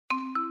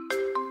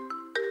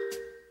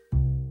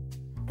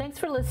Thanks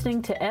for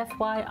listening to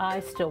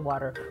FYI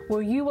Stillwater,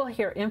 where you will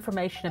hear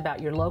information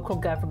about your local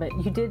government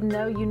you didn't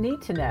know you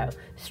need to know,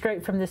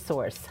 straight from the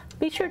source.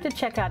 Be sure to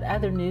check out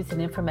other news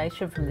and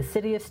information from the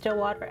City of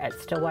Stillwater at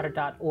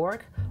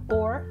stillwater.org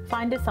or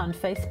find us on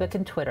Facebook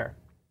and Twitter.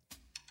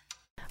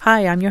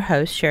 Hi, I'm your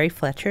host, Sherry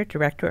Fletcher,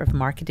 Director of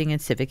Marketing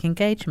and Civic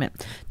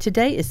Engagement.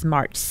 Today is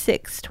March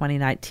 6,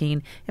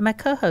 2019, and my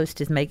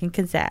co-host is Megan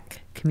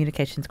Kazak,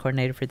 Communications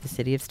Coordinator for the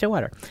City of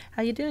Stillwater.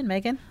 How you doing,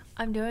 Megan?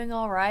 I'm doing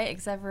all right,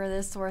 except for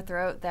this sore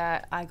throat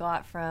that I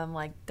got from,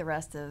 like, the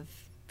rest of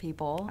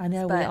people. I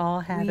know, we all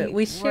have it.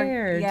 We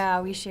shared.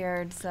 Yeah, we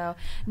shared. So,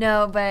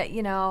 no, but,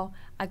 you know,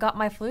 I got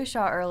my flu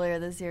shot earlier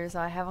this year, so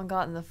I haven't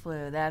gotten the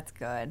flu. That's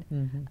good.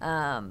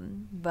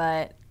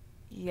 But...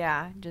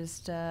 yeah,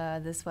 just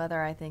this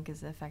weather, I think,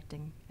 is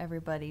affecting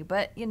everybody.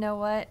 But you know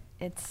what?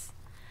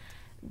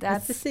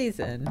 That's the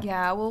season.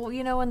 Yeah, well,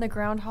 you know, when the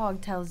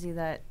groundhog tells you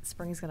that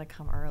spring's going to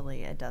come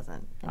early, it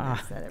doesn't. And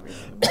it's that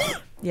everything.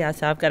 Yeah,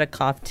 so I've got a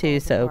cough too,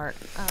 so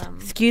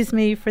excuse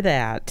me for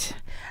that.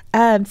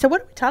 So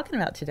what are we talking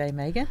about today,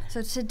 Megan?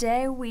 So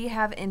today we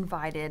have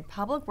invited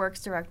Public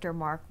Works Director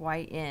Mark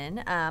White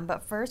in.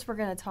 But first we're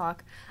going to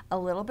talk a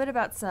little bit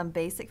about some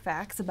basic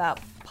facts about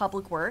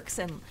Public Works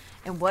and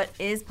what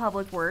is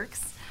Public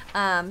Works.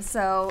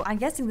 So I'm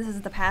guessing this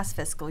is the past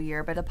fiscal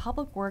year, but a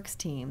Public Works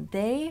team,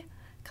 they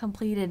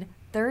completed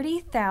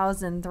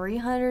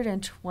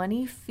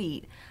 30,320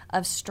 feet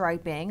of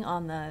striping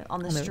on the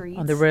streets.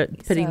 On the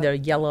road, putting the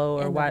yellow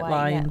or white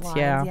lines.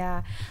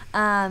 Yeah.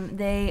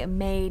 They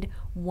made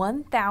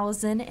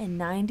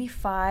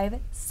 1,095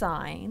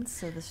 signs,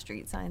 so the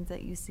street signs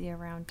that you see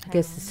around town. I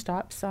guess the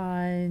stop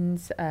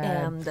signs.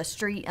 The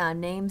street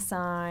name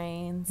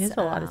signs. There's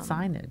a lot of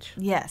signage.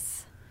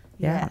 Yes.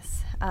 Yeah.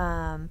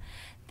 Yes.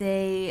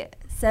 They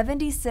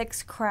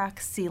 76 crack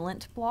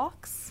sealant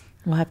blocks.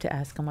 We'll have to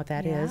ask them what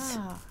that is.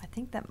 Yeah, I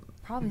think that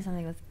probably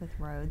something with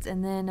roads.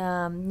 And then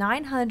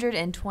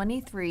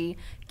 923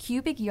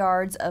 cubic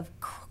yards of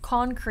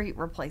concrete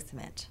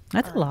replacement.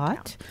 That's a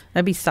lot.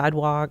 That'd be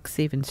sidewalks,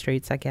 even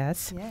streets, I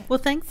guess. Yeah. Well,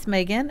 thanks,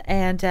 Megan,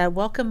 and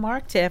welcome,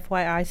 Mark, to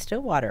FYI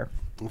Stillwater.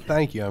 Well,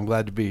 thank you. I'm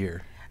glad to be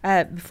here.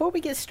 Before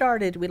we get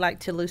started, we like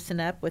to loosen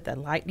up with a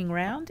lightning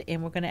round,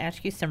 and we're going to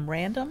ask you some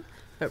random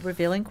but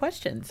revealing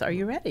questions. Are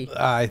you ready?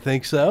 I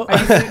think so.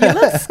 You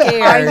look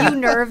scared. Are you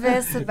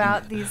nervous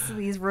about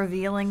these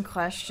revealing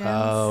questions?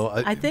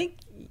 I think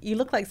you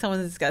look like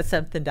someone that's got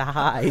something to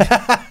hide.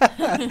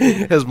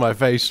 Has my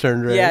face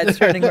turned red? Yeah, it's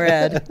turning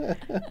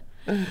red.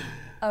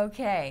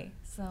 Okay,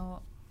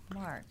 so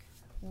Mark,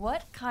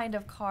 what kind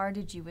of car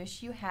did you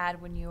wish you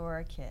had when you were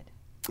a kid?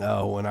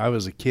 Oh, when I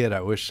was a kid,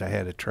 I wished I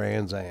had a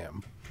Trans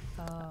Am.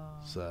 Oh.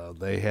 So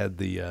they had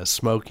the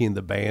Smokey and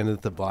the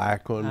Bandit, the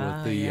black one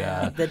with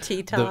the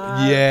T-top.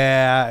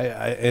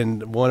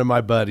 And one of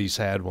my buddies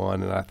had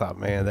one, and I thought,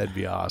 man, that'd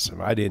be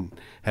awesome. I didn't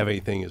have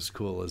anything as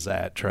cool as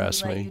that,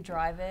 trust me. Did he let you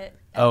drive it?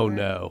 Oh,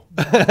 no.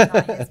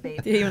 Not his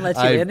baby. Did he even let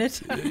you in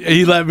it?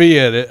 He let me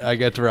in it. I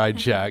got to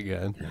ride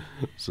shotgun.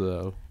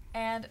 So.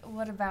 And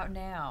what about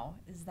now?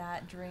 Is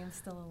that dream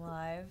still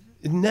alive?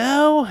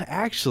 No,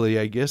 actually,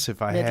 I guess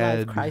if I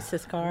had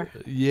crisis car.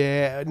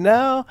 Yeah,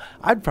 no,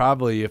 I'd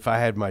probably, if I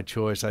had my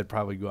choice, I'd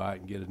probably go out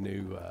and get a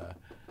new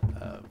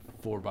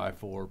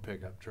 4x4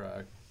 pickup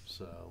truck.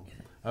 So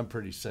I'm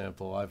pretty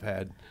simple. I've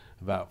had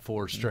about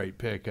 4 straight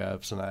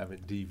pickups, and I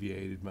haven't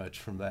deviated much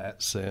from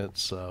that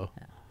since. So.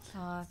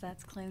 Oh,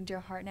 that's claimed your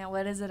heart now.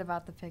 What is it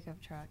about the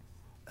pickup truck?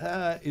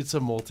 It's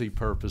a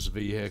multi-purpose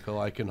vehicle.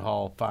 I can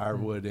haul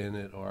firewood in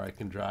it, or I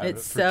can drive it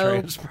for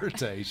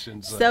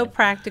transportation. So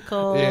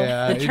practical.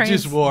 Yeah, it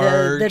just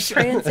works. The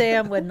Trans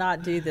Am would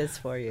not do this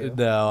for you.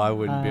 No, I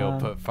wouldn't be able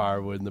to put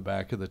firewood in the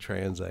back of the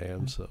Trans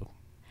Am. So.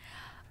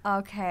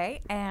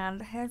 Okay,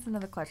 and here's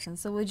another question.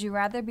 So would you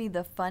rather be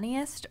the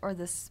funniest or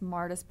the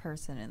smartest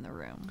person in the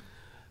room?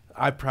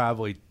 I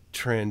probably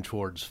trend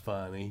towards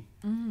funny.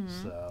 Mm-hmm.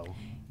 So.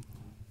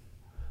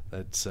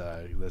 That's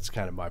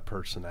kind of my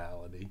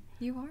personality.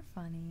 You are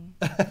funny.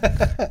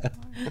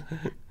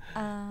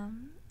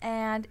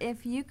 And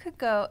if you could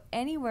go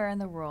anywhere in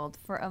the world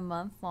for a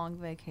month-long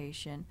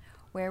vacation,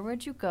 where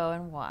would you go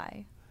and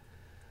why?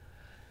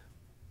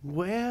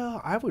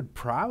 Well, I would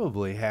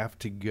probably have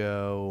to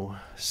go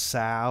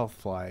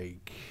south,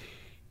 like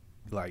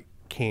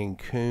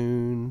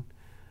Cancun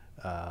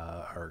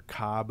or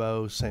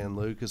Cabo, San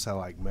Lucas. I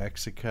like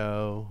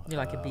Mexico. You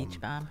like a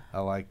beach bum? I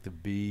like the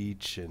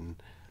beach and.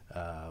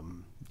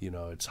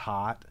 It's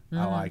hot.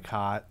 I like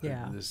hot.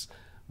 Yeah. This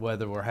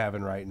weather we're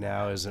having right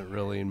now isn't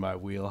really in my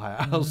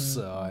wheelhouse,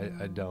 so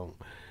I don't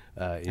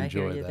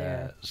enjoy that.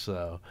 There.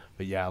 So,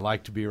 but yeah, I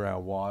like to be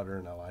around water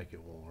and I like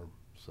it warm.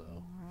 So.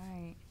 All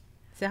right.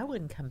 See, I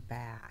wouldn't come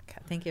back.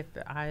 I think if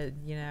I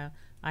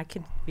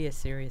could be a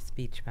serious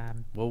beach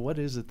bum. Well, what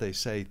is it they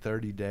say?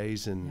 30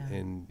 days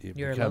and it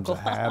You're becomes a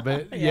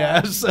habit.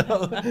 Yeah. So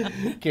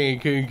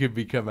Cancun could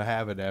become a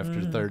habit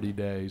after 30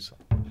 days.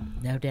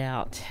 No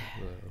doubt.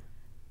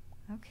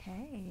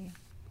 Okay.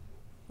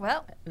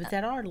 Well, was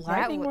that our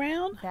lightning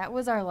round? That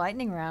was our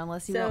lightning round.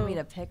 Unless you want me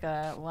to pick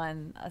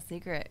a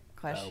secret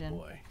question. Oh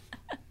boy.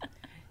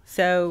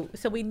 So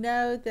we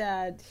know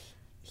that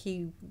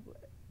he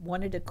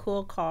wanted a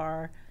cool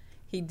car.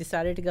 He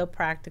decided to go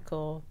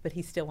practical, but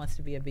he still wants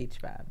to be a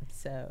beach bum.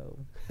 So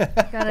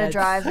Gotta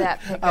drive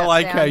that pickup I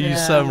like down how to you the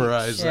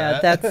summarize beach. yeah,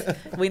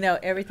 that. we know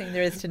everything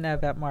there is to know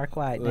about Mark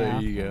White now.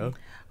 There you go.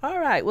 All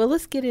right. Well,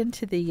 let's get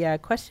into the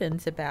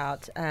questions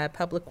about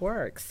Public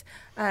Works.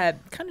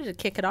 Kind of to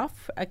kick it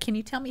off, can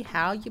you tell me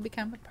how you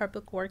became a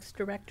Public Works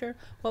Director?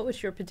 What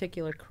was your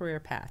particular career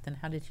path, and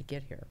how did you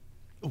get here?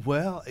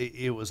 Well,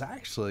 it was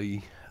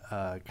actually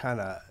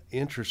kind of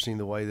interesting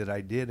the way that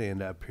I did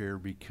end up here,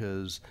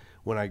 because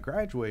when I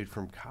graduated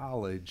from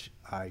college,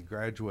 I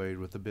graduated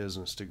with a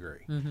business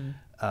degree.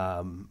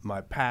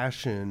 My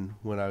passion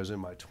when I was in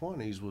my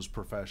 20s was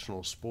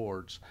professional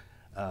sports.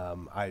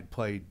 I had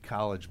played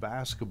college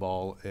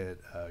basketball at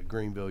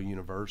Greenville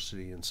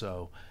University, and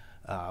so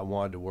I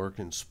wanted to work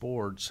in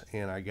sports,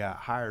 and I got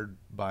hired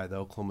by the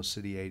Oklahoma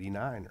City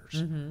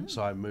 89ers.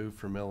 So I moved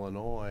from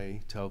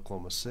Illinois to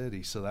Oklahoma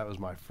City. So that was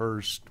my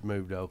first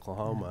move to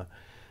Oklahoma.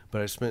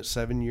 But I spent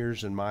 7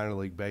 years in minor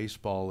league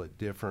baseball at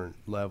different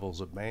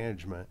levels of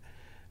management.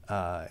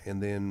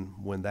 And then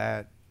when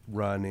that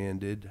run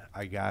ended,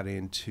 I got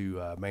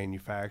into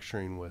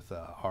manufacturing with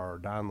R.R.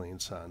 Donnelly &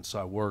 Sons. So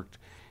I worked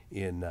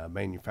in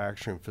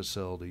manufacturing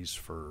facilities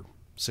for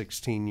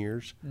 16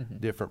 years,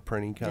 different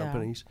printing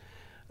companies.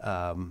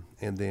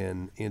 And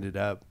then ended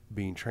up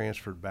being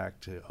transferred back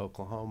to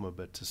Oklahoma,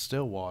 but to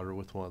Stillwater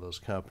with one of those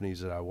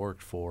companies that I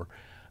worked for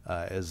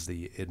as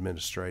the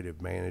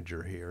administrative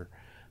manager here.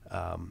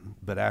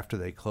 But after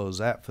they closed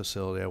that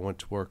facility, I went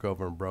to work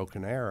over in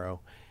Broken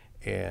Arrow.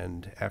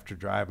 And after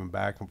driving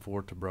back and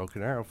forth to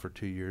Broken Arrow for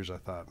 2 years, I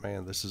thought,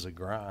 man, this is a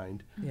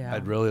grind. Yeah.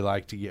 I'd really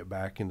like to get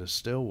back into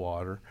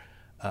Stillwater.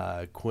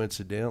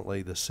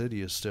 Coincidentally, the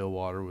city of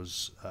Stillwater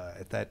was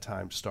at that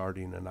time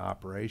starting an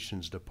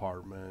operations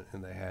department,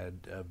 and they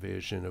had a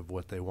vision of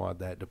what they wanted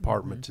that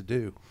department to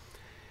do.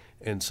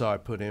 And so I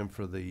put in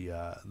for the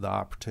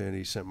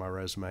opportunity, sent my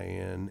resume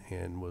in,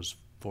 and was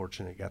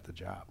fortunate, got the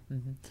job.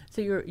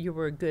 So you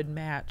were a good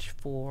match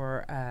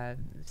for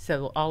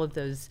so all of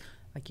those,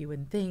 like you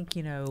would think,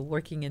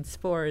 working in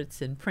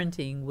sports and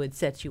printing would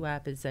set you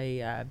up as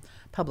a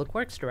Public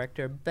Works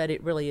Director, but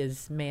it really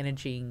is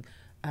managing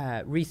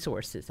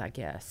resources, I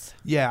guess.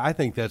 Yeah, I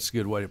think that's a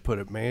good way to put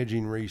it.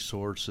 Managing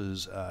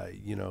resources,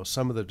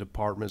 some of the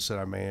departments that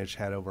I managed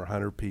had over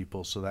 100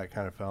 people, so that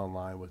kind of fell in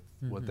line with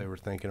what they were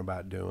thinking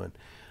about doing.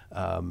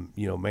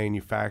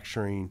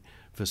 Manufacturing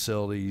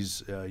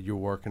facilities, you're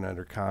working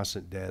under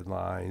constant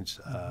deadlines.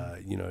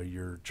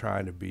 You're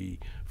trying to be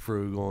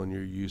frugal in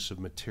your use of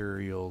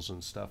materials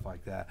and stuff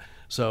like that.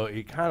 So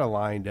it kind of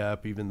lined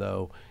up, even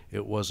though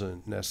it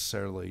wasn't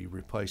necessarily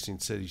replacing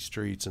city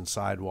streets and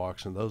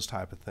sidewalks and those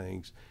type of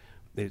things.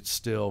 It's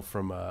still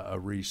from a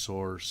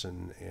resource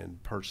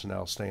and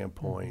personnel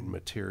standpoint,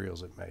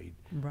 materials, it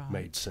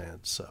made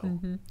sense.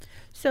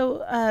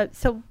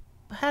 So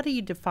how do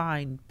you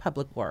define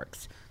Public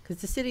Works?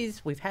 Because the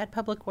cities, we've had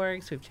Public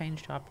Works, we've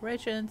changed to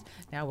operations,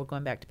 now we're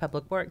going back to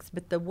Public Works,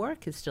 but the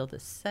work is still the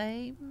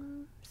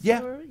same?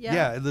 Yeah,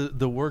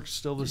 the work's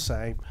still the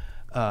same.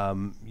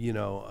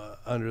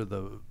 Under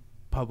the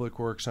Public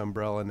Works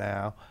umbrella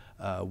now,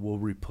 we'll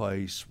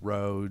replace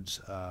roads,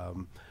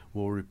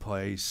 we'll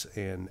replace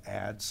and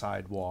add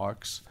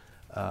sidewalks.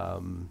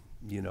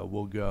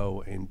 We'll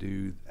go and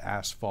do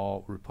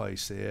asphalt,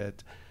 replace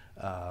it.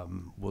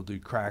 We'll do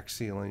crack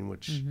sealing,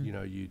 which,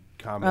 you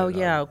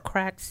commented on.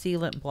 Crack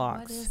sealant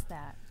blocks. What is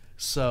that?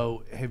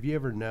 So have you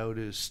ever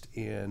noticed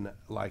in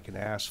like an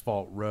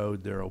asphalt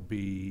road, there'll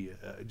be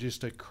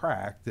just a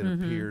crack that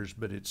appears,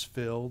 but it's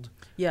filled?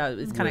 Yeah,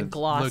 it's kind of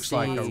glossy. Looks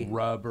like a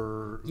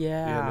rubber in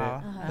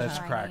it. That's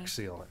Shiny. crack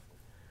sealant.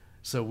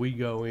 So we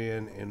go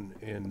in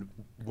and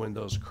when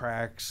those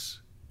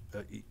cracks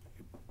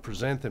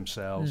present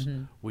themselves,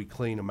 we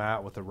clean them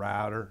out with a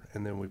router,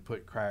 and then we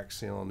put crack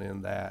sealant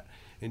in that.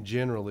 And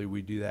generally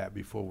we do that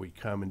before we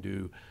come and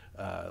do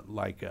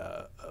like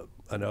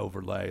an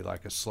overlay,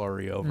 like a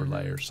slurry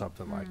overlay or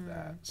something like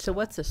that. So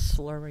what's a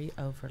slurry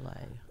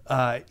overlay?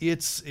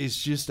 It's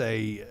just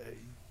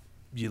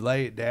you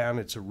lay it down.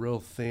 It's a real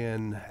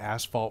thin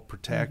asphalt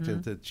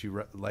protectant that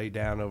you lay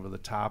down over the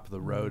top of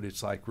the road.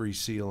 It's like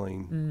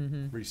resealing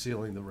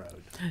the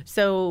road.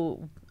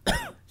 So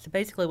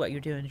basically what you're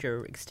doing is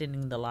you're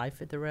extending the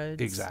life of the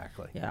roads?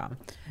 Exactly. Yeah.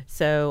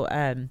 So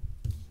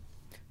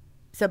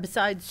so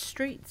besides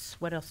streets,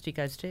 what else do you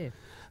guys do?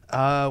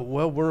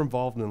 Well, we're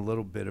involved in a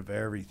little bit of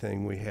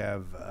everything. We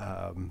have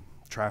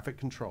traffic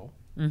control.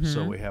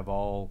 So we have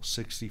all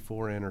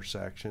 64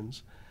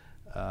 intersections.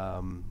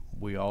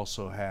 We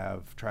also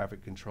have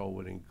traffic control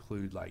would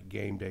include like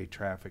game day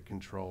traffic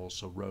control,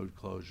 so road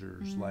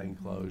closures, lane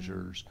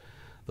closures,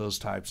 those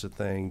types of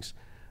things.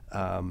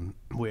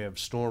 We have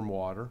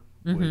stormwater,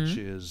 which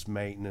is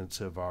maintenance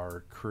of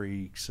our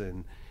creeks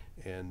and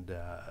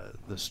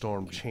the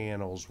storm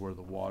channels where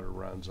the water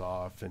runs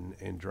off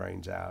and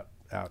drains out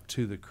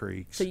to the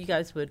creeks. So you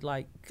guys would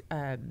like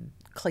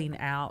clean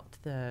out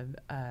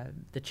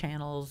the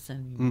channels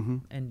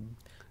and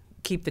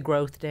keep the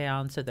growth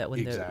down so that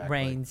when Exactly. it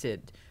rains,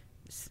 it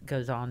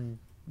goes on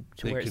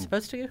to It where it's can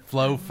supposed to go.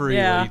 flow freely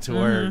Yeah. to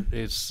where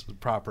its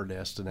proper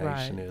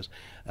destination Right. is.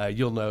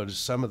 You'll notice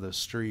some of the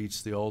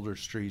streets, the older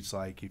streets,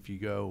 like if you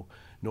go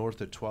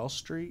north of 12th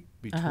Street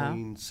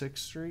between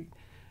 6th Street,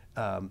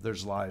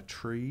 there's a lot of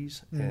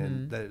trees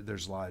and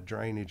there's a lot of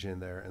drainage in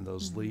there, and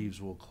those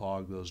leaves will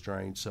clog those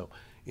drains. So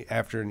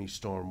after any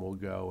storm, we'll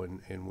go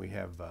and we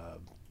have a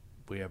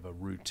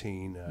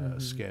routine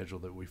schedule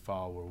that we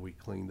follow where we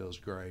clean those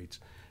grates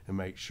and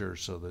make sure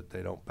so that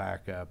they don't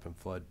back up and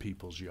flood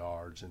people's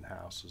yards and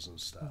houses and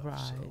stuff. Right.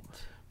 So,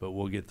 but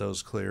we'll get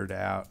those cleared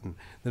out. And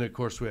then, of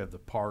course, we have the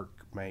park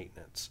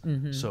maintenance.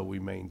 So we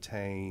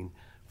maintain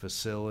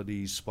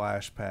facilities,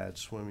 splash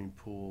pads, swimming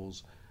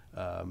pools,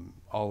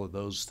 all of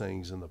those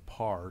things in the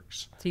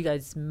parks. So you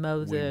guys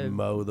mow We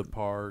mow the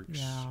parks,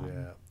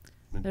 Yeah.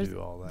 and there's,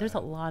 do all that. there's a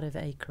lot of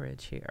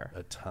acreage here.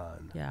 A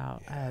ton. Yeah,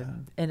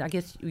 and I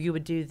guess you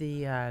would do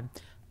the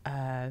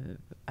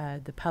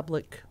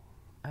public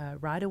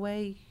right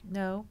away.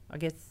 No, I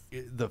guess.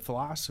 The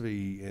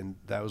philosophy, and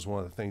that was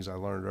one of the things I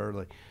learned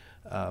early.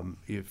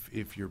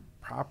 If your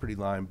property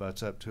line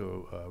butts up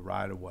to a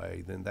right of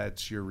way, then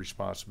that's your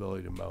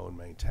responsibility to mow and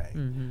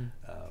maintain.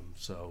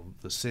 So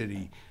the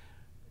city,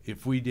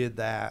 if we did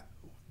that,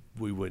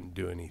 we wouldn't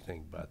do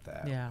anything but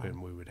that, Yeah.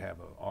 and we would have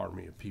an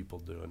army of people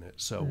doing it.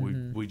 So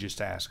we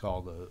just ask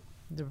all the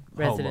The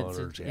residents.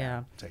 homeowners,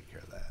 Yeah. take care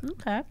of that.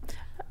 Okay.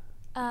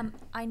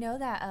 I know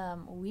that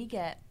we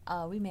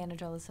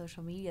manage all the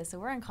social media, so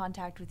we're in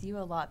contact with you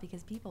a lot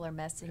because people are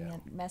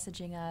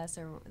messaging us,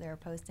 or they're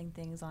posting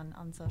things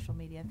on social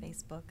media,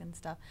 Facebook and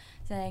stuff,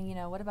 saying,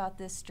 what about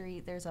this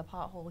street? There's a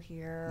pothole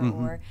here,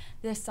 or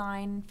this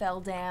sign fell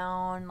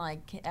down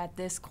like at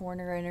this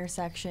corner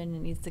intersection. It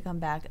needs to come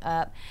back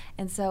up.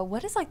 And so,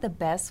 what is like the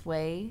best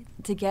way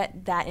to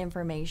get that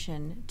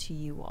information to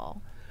you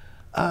all?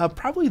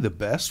 Probably the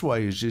best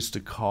way is just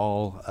to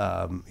call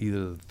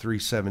either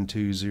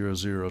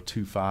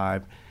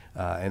 372-0025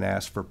 and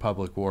ask for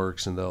Public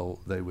Works, and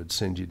they would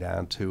send you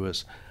down to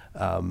us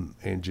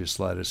and just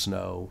let us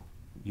know,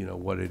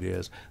 what it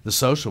is. The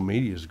social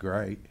media is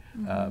great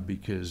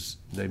because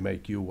they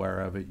make you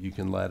aware of it. You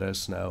can let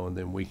us know, and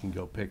then we can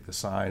go pick the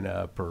sign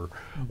up, or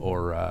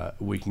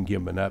we can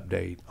give them an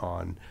update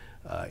on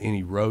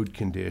any road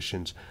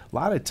conditions. A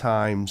lot of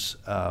times,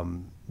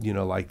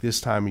 like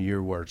this time of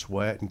year where it's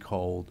wet and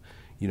cold,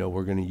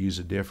 we're going to use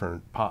a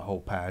different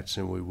pothole patch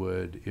than we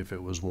would if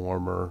it was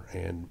warmer,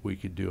 and we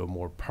could do a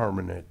more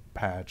permanent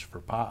patch for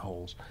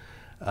potholes.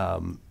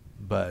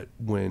 But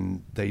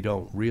when they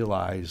don't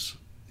realize,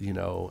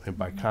 and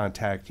by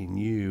contacting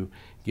you,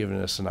 giving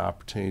us an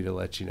opportunity to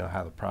let you know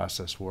how the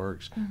process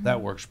works,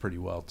 that works pretty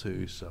well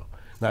too. So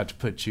not to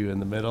put you in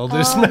the middle,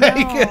 just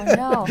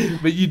No.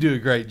 but you do a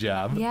great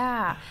job.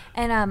 Yeah,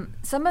 and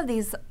some of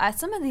these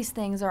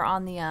things are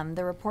on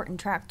the report and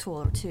track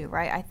tool too,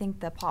 right? I think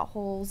the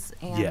potholes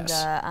and Yes.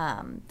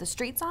 the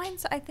street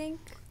signs, I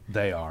think.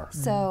 They are.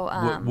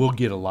 So We'll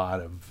get a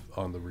lot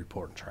on the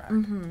report and track.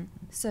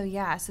 so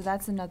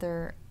that's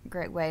another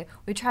great way.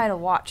 We try to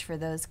watch for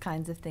those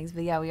kinds of things,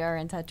 but we are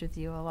in touch with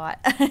you a lot.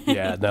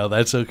 Yeah, no,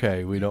 that's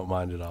okay. We don't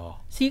mind at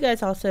all. So you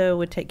guys also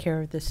would take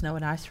care of the snow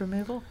and ice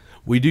removal?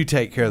 We do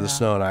take care of the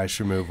snow and ice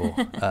removal.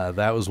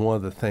 That was one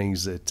of the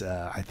things that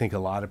I think a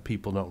lot of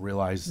people don't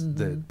realize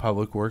that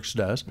Public Works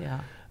does.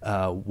 Yeah.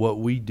 What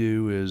we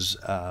do is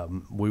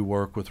we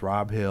work with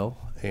Rob Hill,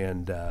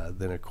 and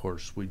then, of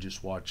course, we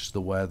just watch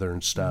the weather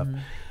and stuff.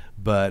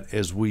 But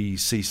as we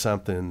see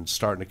something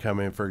starting to come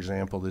in, for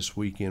example, this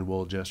weekend,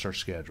 we'll adjust our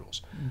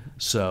schedules.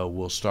 So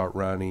we'll start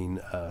running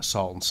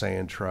salt and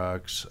sand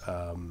trucks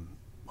on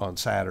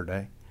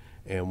Saturday,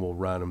 and we'll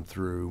run them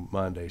through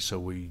Monday. So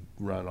we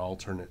run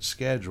alternate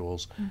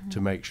schedules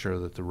to make sure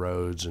that the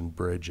roads and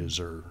bridges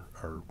are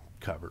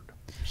covered.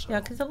 So.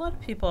 Yeah, because a lot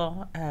of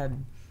people,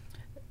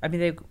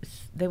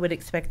 they would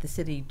expect the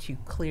city to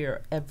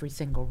clear every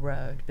single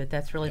road, but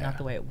that's really not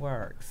the way it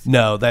works.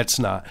 No, that's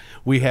not.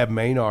 We have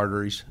main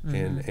arteries,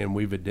 and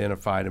we've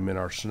identified them in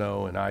our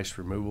snow and ice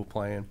removal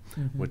plan,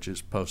 which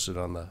is posted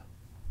on the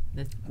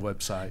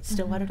website.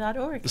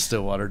 Stillwater.org.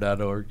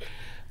 Stillwater.org.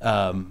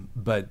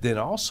 But then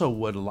also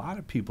what a lot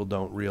of people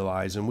don't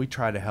realize, and we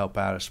try to help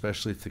out,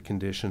 especially if the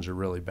conditions are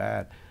really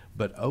bad,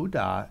 but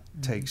ODOT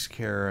takes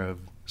care of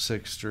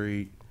 6th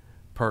Street,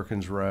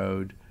 Perkins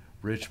Road,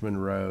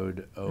 Richmond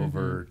Road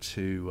over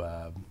to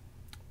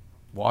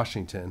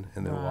Washington,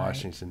 and then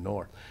Washington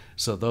North.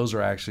 So those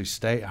are actually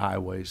state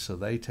highways, so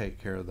they take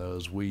care of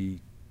those.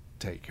 We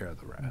take care of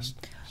the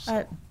rest.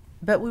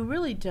 But we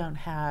really don't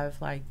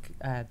have like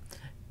a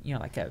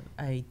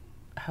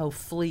whole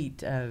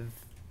fleet of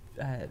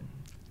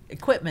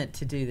equipment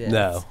to do this.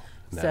 No.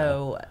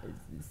 So,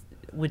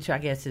 which I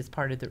guess is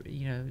part of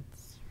the,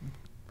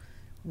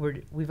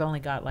 we've only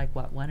got like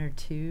one or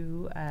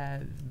two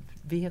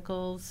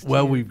vehicles.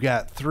 Well, we've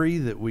got 3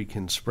 that we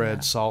can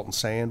spread salt and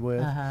sand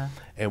with,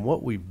 and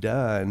what we've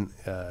done,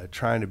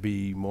 trying to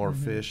be more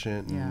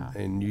efficient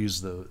and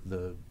use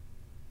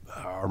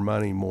our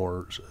money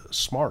more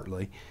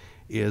smartly,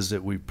 is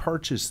that we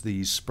purchased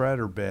these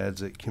spreader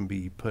beds that can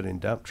be put in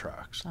dump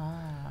trucks.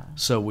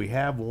 So we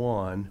have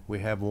one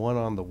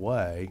on the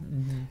way,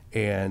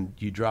 and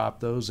you drop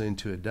those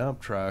into a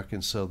dump truck,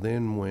 and so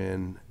then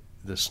when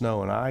the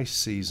snow and ice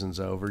season's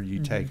over, you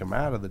take them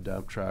out of the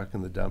dump truck,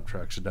 and the dump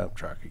truck's a dump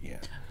truck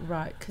again.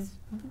 Right, because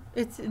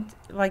it's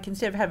like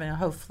instead of having a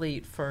whole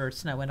fleet for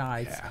snow and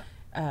ice,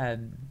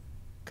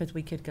 because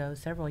we could go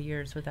several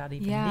years without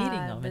even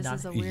needing them. This and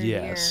is a not, weird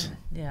Yes.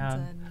 year.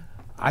 Yeah.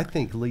 I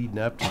think leading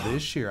up to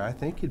this year, I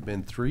think it'd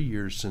been 3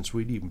 years since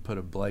we'd even put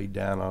a blade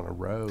down on a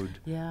road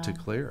Yeah. to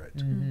clear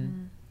it.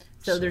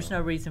 So there's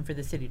no reason for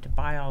the city to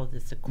buy all of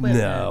this equipment.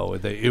 No,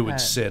 it would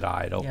sit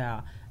idle.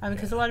 Yeah, I mean,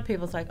 because a lot of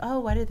people's like, oh,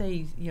 why did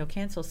they,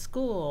 cancel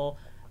school?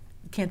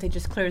 Can't they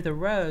just clear the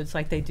roads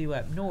like they do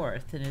up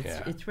north? And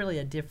it's really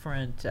a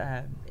different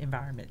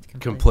environment.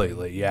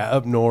 Completely, yeah.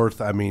 Up north,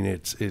 I mean,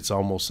 it's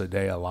almost a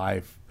day of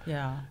life.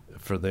 Yeah.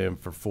 For them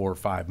for 4 or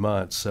 5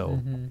 months,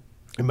 so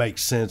it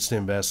makes sense to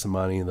invest the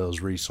money in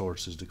those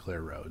resources to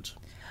clear roads.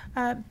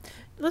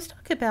 Let's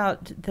talk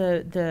about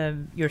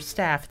your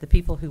staff, the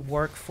people who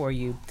work for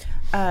you.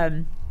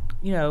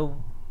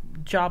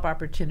 Job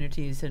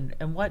opportunities and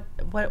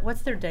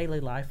what's their daily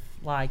life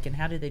like, and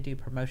how do they do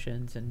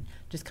promotions, and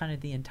just kind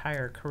of the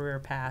entire career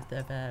path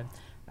of a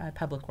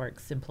public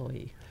works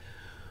employee.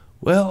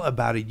 Well,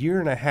 about 1.5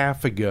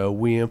 years ago,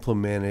 we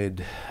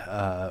implemented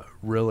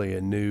really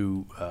a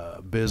new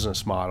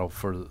business model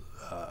for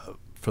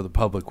the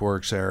public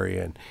works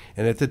area,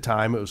 and at the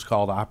time it was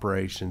called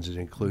operations. It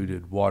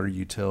included water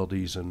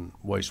utilities and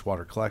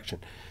wastewater collection.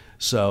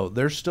 So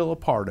they're still a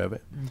part of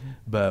it,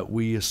 but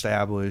we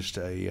established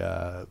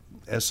a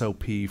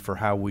SOP for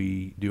how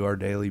we do our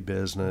daily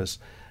business,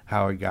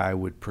 how a guy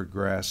would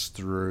progress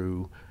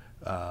through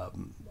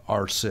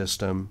our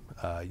system,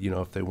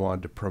 if they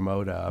wanted to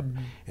promote up.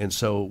 And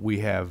so we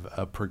have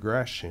a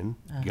progression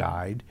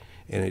guide,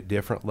 and at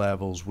different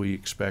levels we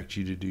expect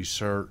you to do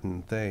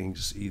certain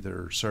things,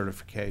 either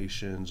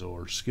certifications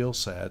or skill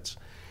sets.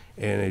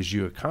 And as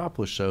you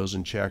accomplish those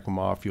and check them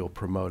off, you'll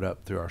promote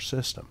up through our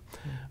system.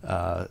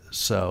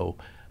 There's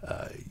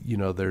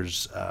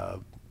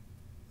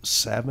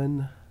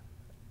 7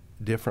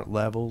 different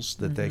levels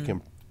that they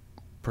can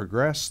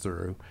progress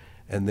through,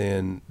 and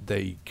then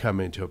they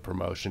come into a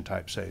promotion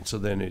type setting. So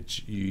then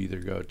you either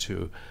go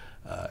to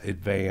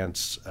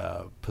advanced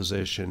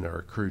position or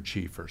a crew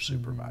chief or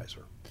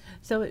supervisor.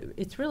 So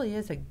it really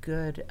is a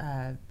good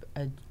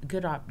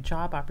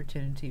job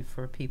opportunity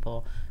for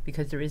people,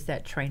 because there is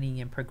that training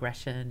and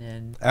progression.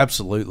 And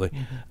absolutely.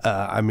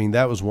 I mean,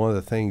 that was one of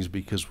the things,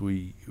 because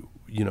when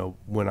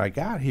I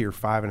got here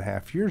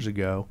 5.5 years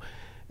ago,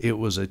 it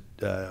was a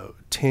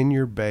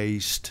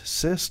tenure-based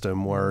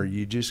system where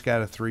you just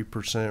got a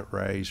 3%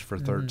 raise for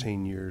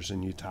 13 years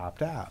and you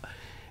topped out.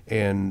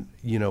 And,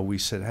 we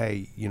said,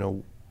 hey,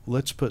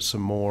 let's put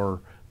some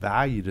more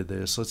value to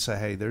this. Let's say,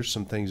 hey, there's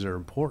some things that are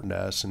important to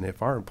us, and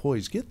if our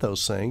employees get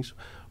those things,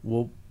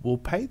 we'll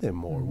pay them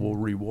more. We'll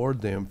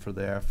reward them for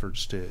the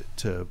efforts to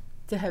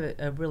have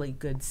a really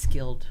good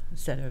skilled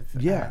set of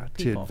people.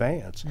 To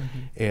advance.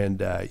 And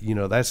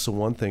that's the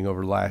one thing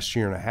over the last 1.5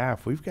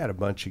 years, we've got a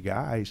bunch of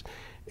guys,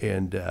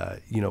 and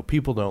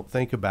people don't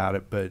think about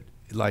it, but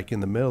like in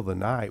the middle of the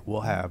night,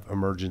 we'll have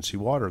emergency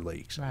water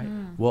leaks. Right.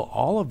 Well,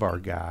 all of our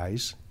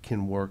guys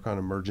can work on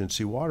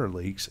emergency water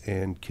leaks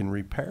and can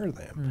repair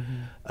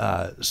them.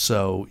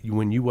 So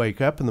when you wake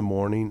up in the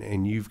morning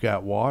and you've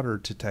got water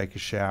to take a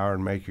shower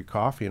and make your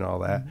coffee and all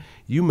that,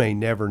 you may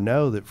never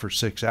know that for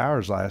 6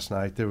 hours last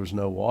night there was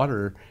no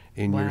water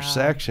in your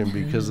section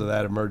because of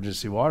that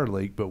emergency water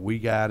leak, but we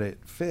got it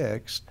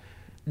fixed.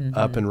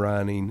 Up and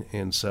running,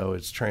 and so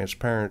it's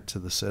transparent to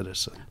the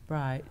citizen.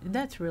 Right. And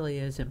that's really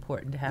is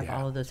important to have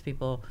all of those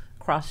people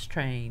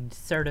cross-trained,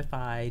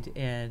 certified,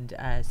 and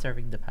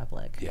serving the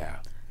public. Yeah.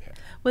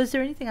 Was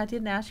there anything I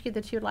didn't ask you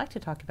that you'd like to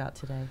talk about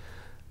today?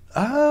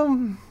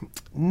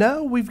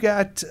 No, we've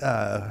got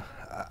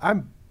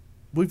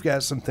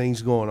some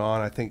things going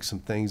on. I think some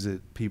things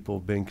that people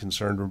have been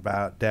concerned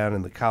about down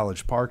in the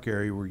College Park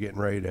area. We're getting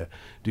ready to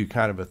do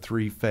kind of a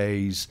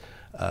 3-phase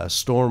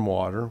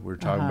stormwater. We're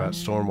talking about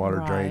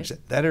stormwater drainage.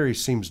 That area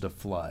seems to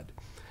flood.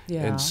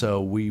 Yeah. And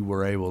so we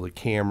were able to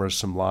camera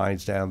some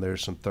lines down there,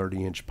 some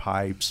 30-inch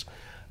pipes.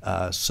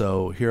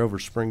 So here over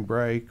spring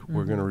break,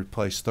 we're going to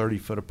replace 30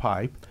 foot of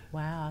pipe.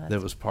 Wow.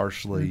 That was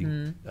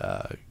partially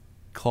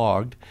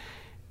clogged,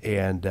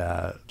 and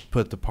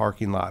put the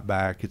parking lot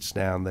back. It's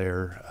down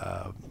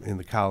there in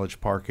the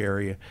College Park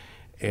area.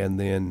 And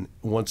then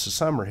once the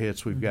summer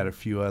hits, we've got a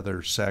few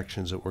other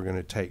sections that we're going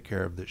to take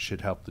care of that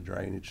should help the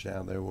drainage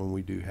down there when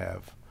we do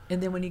have.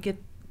 And then when you get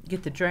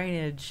the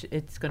drainage,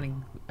 it's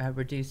going to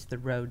reduce the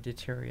road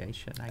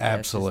deterioration, I guess.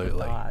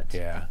 Absolutely.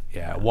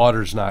 Yeah.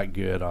 Water's not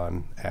good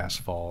on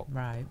asphalt,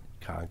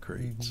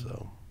 concrete.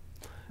 So.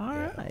 All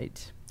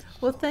right.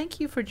 Well,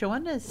 thank you for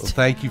joining us. Well,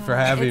 thank you for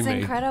having me.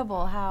 It's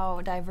incredible how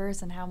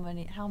diverse and how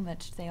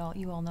much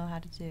you all know how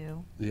to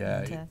do.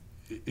 Yeah.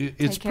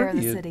 it's Take care of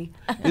pretty, the city.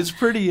 It's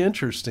pretty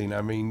interesting.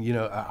 I mean,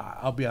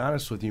 I'll be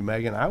honest with you,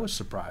 Megan. I was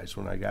surprised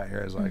when I got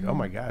here. I was like, oh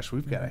my gosh,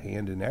 we've got a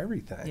hand in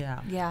everything.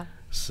 Yeah. Yeah.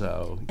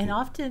 So. And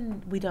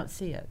often we don't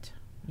see it.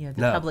 The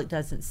No. public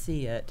doesn't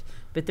see it,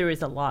 but there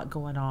is a lot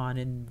going on,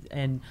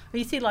 and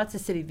you see lots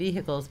of city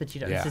vehicles, but you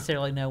don't Yeah.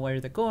 necessarily know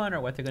where they're going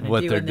or what they're going to do.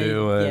 What they're and they-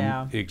 doing.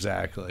 Yeah.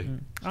 Exactly.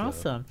 So.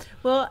 Awesome.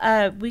 Well,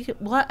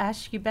 we'll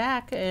ask you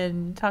back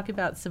and talk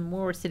about some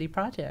more city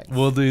projects.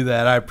 We'll do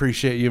that. I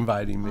appreciate you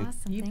inviting me.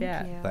 Awesome. You Thank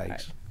bet. you.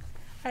 Thanks.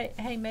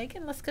 Hey,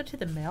 Megan, let's go to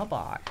the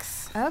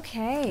mailbox.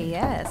 Okay.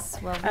 Yes.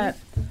 Well.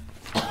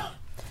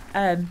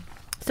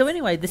 So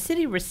anyway, the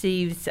city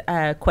receives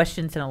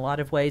questions in a lot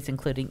of ways,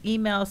 including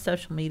email,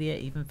 social media,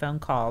 even phone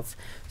calls.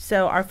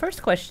 So our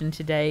first question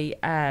today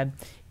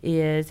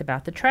is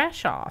about the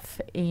trash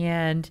off.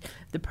 And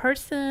the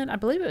person, I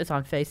believe it was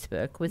on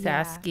Facebook, was Yeah.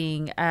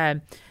 asking,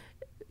 I'd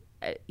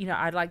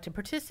like to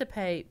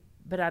participate,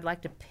 but I'd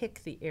like to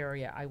pick the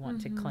area I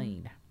want to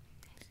clean.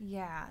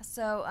 Yeah,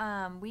 so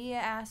we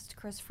asked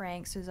Chris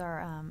Franks, who's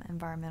our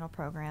environmental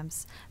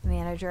programs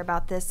manager,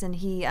 about this, and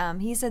he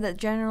said that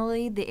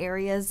generally the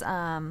areas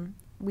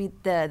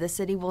the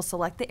city will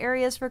select the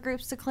areas for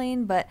groups to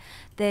clean, but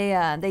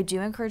they do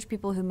encourage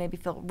people who maybe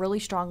feel really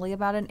strongly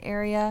about an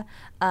area,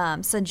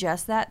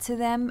 suggest that to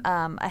them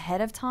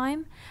ahead of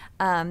time.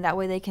 That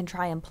way they can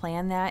try and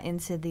plan that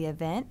into the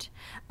event.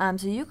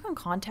 So you can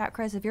contact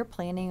Chris if you're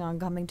planning on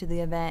coming to the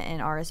event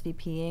and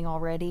RSVPing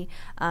already.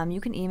 You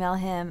can email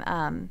him,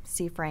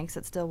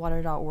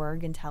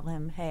 cfranks@stillwater.org, and tell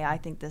him, hey, I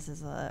think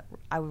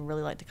I would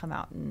really like to come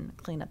out and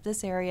clean up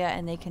this area,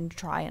 and they can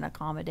try and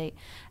accommodate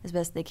as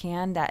best they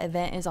can. That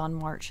event is on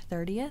March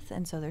 30th,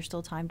 and so there's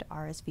still time to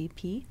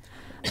RSVP.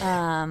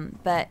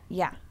 But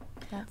yeah,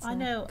 that's I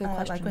know, good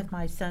question. like with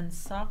my son's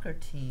soccer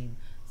team.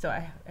 So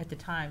at the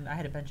time, I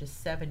had a bunch of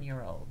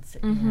 7-year-olds,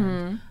 Mm-hmm.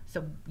 and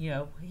so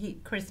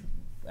Chris,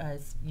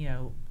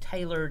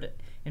 tailored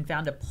and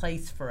found a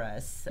place for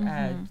us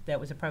that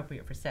was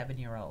appropriate for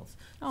 7-year-olds.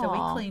 So we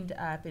Aw. cleaned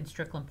up in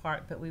Strickland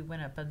Park, but we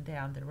went up and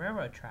down the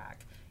railroad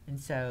track, and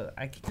so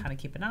I could kind of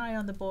keep an eye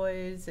on the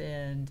boys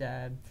and.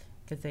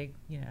 Because they,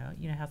 you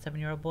know how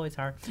 7-year-old boys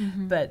are,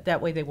 but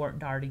that way they weren't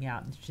darting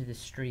out into the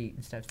street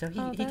and stuff. So he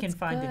can that's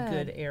find a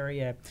good. good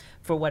area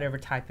for whatever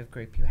type of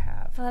group you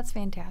have. Oh, that's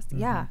fantastic.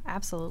 Yeah,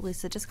 absolutely.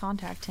 So just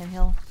contact him.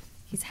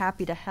 He's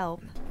happy to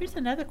help. Here's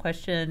another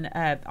question,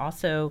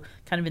 also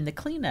kind of in the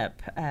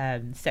cleanup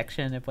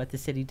section of what the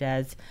city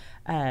does.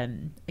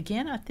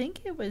 Again, I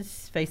think it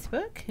was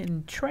Facebook,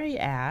 and Trey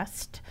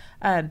asked,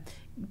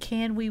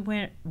 can we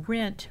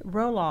rent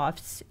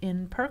roll-offs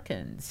in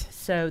Perkins?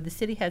 So the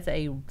city has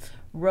a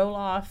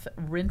roll-off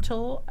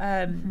rental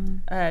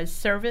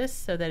service,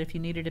 so that if you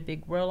needed a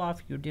big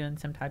roll-off, you're doing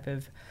some type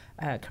of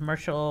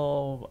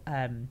commercial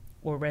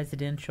or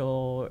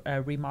residential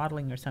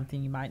remodeling or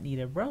something, you might need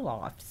a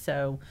roll-off.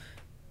 So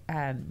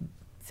can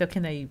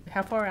they?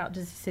 How far out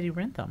does the city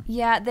rent them?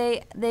 Yeah,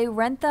 they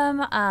rent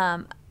them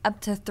up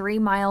to 3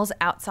 miles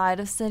outside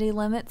of city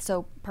limits,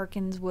 so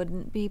Perkins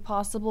wouldn't be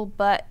possible,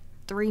 but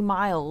 3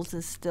 miles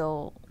is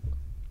still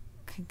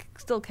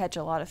catch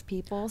a lot of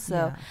people.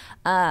 So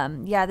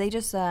they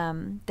just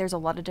there's a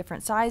lot of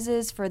different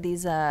sizes for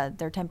these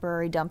they're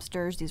temporary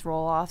dumpsters, these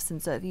roll-offs.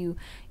 And so if you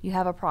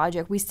have a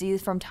project, we see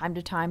from time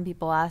to time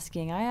people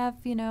asking,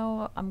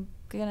 I'm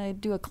gonna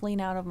do a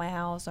clean out of my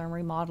house, or I'm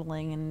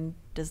remodeling, and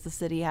does the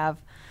city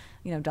have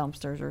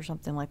dumpsters or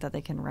something like that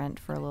they can rent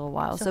for a little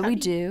while? So we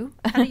do.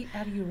 How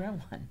do you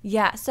rent one?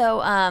 Yeah,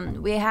 so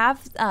we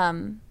have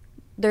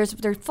there's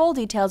full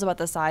details about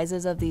the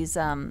sizes of these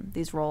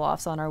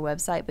roll-offs on our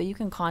website, but you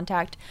can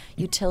contact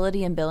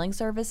Utility and Billing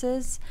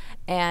Services,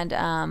 and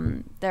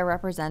their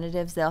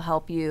representatives. They'll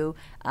help you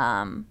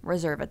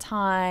reserve a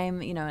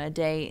time, and a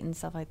date and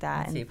stuff like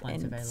that, And see if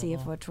one's see if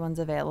available. which one's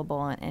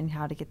available and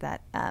how to get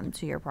that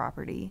to your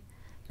property.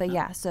 But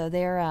yeah, so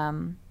they're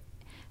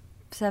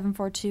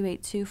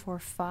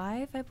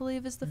 742-8245, I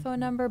believe, is the phone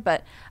number.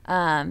 But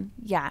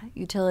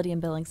Utility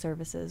and Billing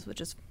Services, which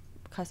is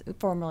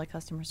formerly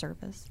customer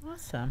service.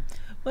 Awesome.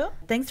 Well,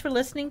 thanks for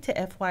listening to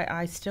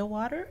FYI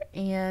Stillwater,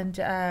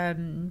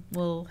 and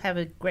we'll have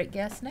a great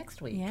guest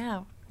next week.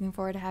 Yeah, looking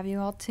forward to have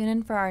you all tune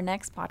in for our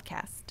next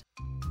podcast.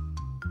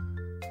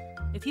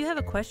 If you have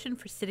a question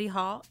for City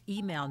Hall,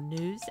 email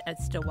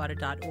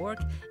news@stillwater.org,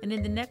 and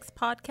in the next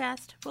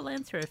podcast, we'll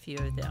answer a few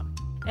of them.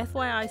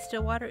 FYI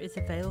Stillwater is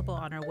available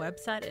on our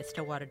website at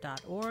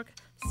stillwater.org,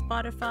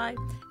 Spotify,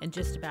 and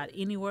just about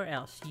anywhere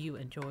else you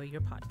enjoy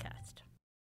your podcast.